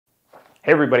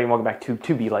Hey everybody, and welcome back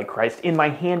to Be Like Christ. In my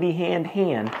handy hand,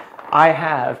 I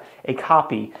have a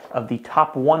copy of the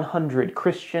top 100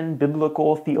 Christian,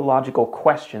 biblical, theological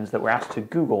questions that were asked to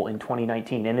Google in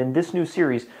 2019. And in this new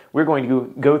series, we're going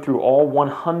to go through all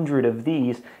 100 of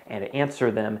these and answer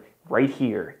them right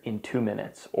here in 2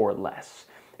 minutes or less.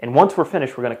 And once we're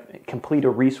finished, we're going to complete a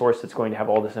resource that's going to have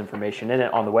all this information in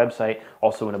it on the website,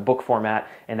 also in a book format,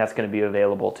 and that's going to be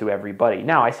available to everybody.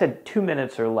 Now, I said 2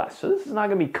 minutes or less, so this is not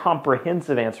going to be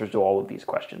comprehensive answers to all of these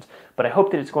questions, but I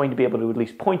hope that it's going to be able to at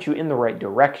least point you in the right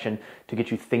direction to get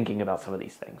you thinking about some of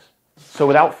these things. So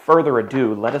without further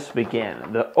ado, let us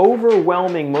begin. The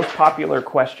overwhelming, most popular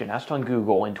question asked on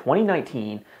Google in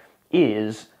 2019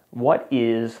 is, what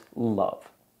is love?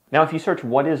 Now, if you search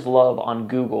what is love on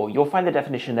Google, you'll find the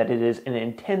definition that it is an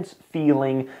intense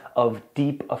feeling of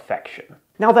deep affection.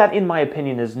 Now, that, in my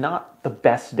opinion, is not the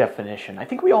best definition. I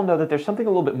think we all know that there's something a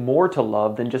little bit more to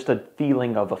love than just a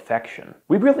feeling of affection.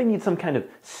 We really need some kind of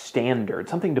standard,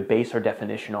 something to base our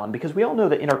definition on, because we all know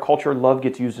that in our culture, love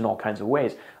gets used in all kinds of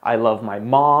ways. I love my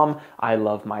mom, I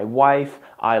love my wife,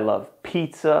 I love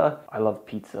pizza. I love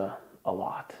pizza a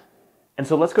lot. And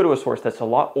so let's go to a source that's a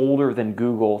lot older than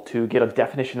Google to get a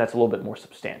definition that's a little bit more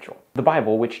substantial. The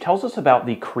Bible, which tells us about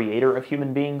the creator of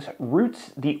human beings,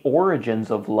 roots the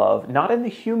origins of love not in the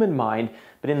human mind,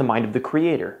 but in the mind of the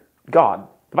creator, God.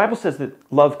 The Bible says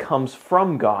that love comes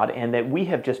from God and that we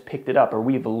have just picked it up, or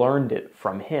we've learned it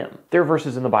from Him. There are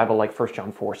verses in the Bible like 1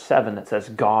 John 4:7 that says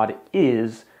God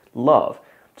is love.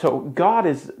 So God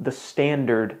is the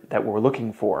standard that we're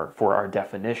looking for our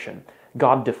definition.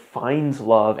 God defines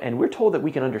love, and we're told that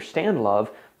we can understand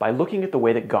love by looking at the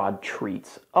way that God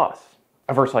treats us.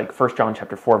 A verse like 1 John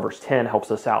chapter 4, verse 10 helps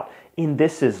us out. In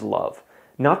this is love.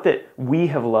 Not that we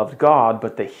have loved God,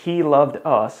 but that He loved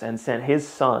us and sent His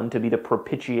Son to be the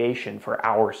propitiation for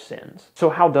our sins. So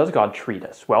how does God treat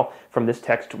us? Well, from this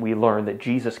text we learn that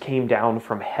Jesus came down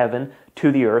from heaven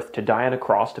to the earth to die on a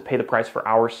cross to pay the price for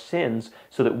our sins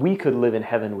so that we could live in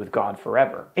heaven with God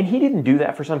forever. And He didn't do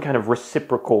that for some kind of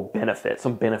reciprocal benefit,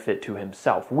 some benefit to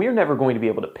Himself. We're never going to be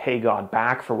able to pay God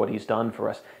back for what He's done for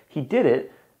us. He did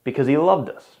it because He loved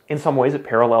us. In some ways it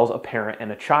parallels a parent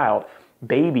and a child.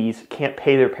 Babies can't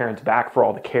pay their parents back for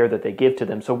all the care that they give to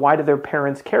them. So why do their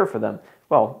parents care for them?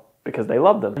 Well, because they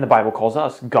love them. And the Bible calls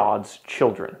us God's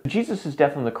children. Jesus'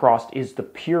 death on the cross is the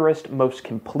purest, most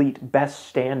complete, best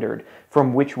standard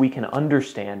from which we can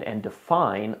understand and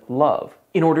define love.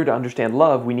 In order to understand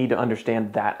love, we need to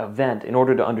understand that event. In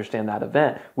order to understand that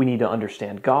event, we need to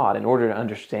understand God. In order to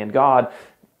understand God,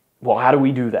 well, how do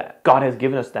we do that? God has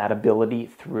given us that ability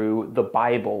through the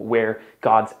Bible, where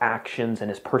God's actions and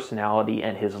His personality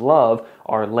and His love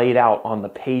are laid out on the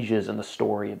pages in the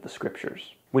story of the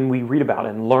Scriptures. When we read about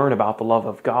and learn about the love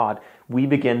of God, we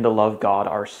begin to love God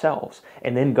ourselves.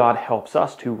 And then God helps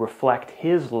us to reflect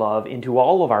His love into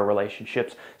all of our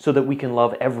relationships so that we can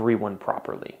love everyone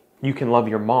properly. You can love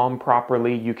your mom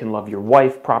properly. You can love your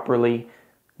wife properly.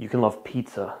 You can love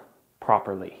pizza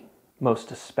properly,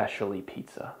 most especially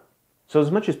pizza. So as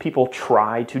much as people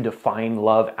try to define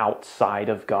love outside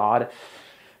of God,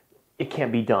 it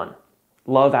can't be done.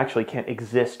 Love actually can't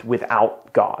exist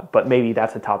without God, but maybe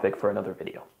that's a topic for another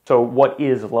video. So what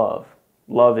is love?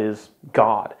 Love is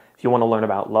God. If you want to learn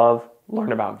about love,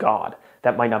 learn about God.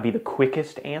 That might not be the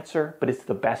quickest answer, but it's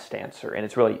the best answer, and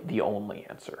it's really the only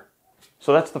answer.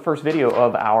 So that's the first video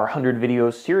of our 100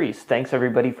 videos series. Thanks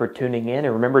everybody for tuning in,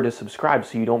 and remember to subscribe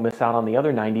so you don't miss out on the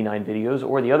other 99 videos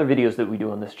or the other videos that we do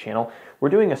on this channel. We're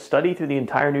doing a study through the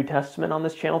entire New Testament on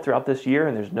this channel throughout this year,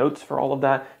 and there's notes for all of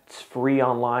that. It's free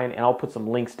online, and I'll put some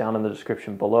links down in the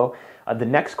description below. The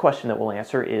next question that we'll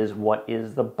answer is, what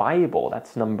is the Bible?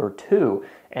 That's number 2.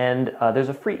 And there's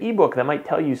a free ebook that might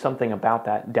tell you something about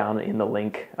that down in the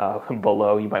link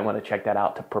below. You might want to check that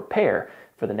out to prepare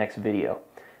for the next video.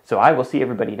 So I will see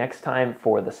everybody next time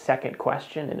for the second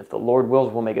question, and if the Lord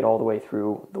wills, we'll make it all the way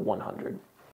through the 100.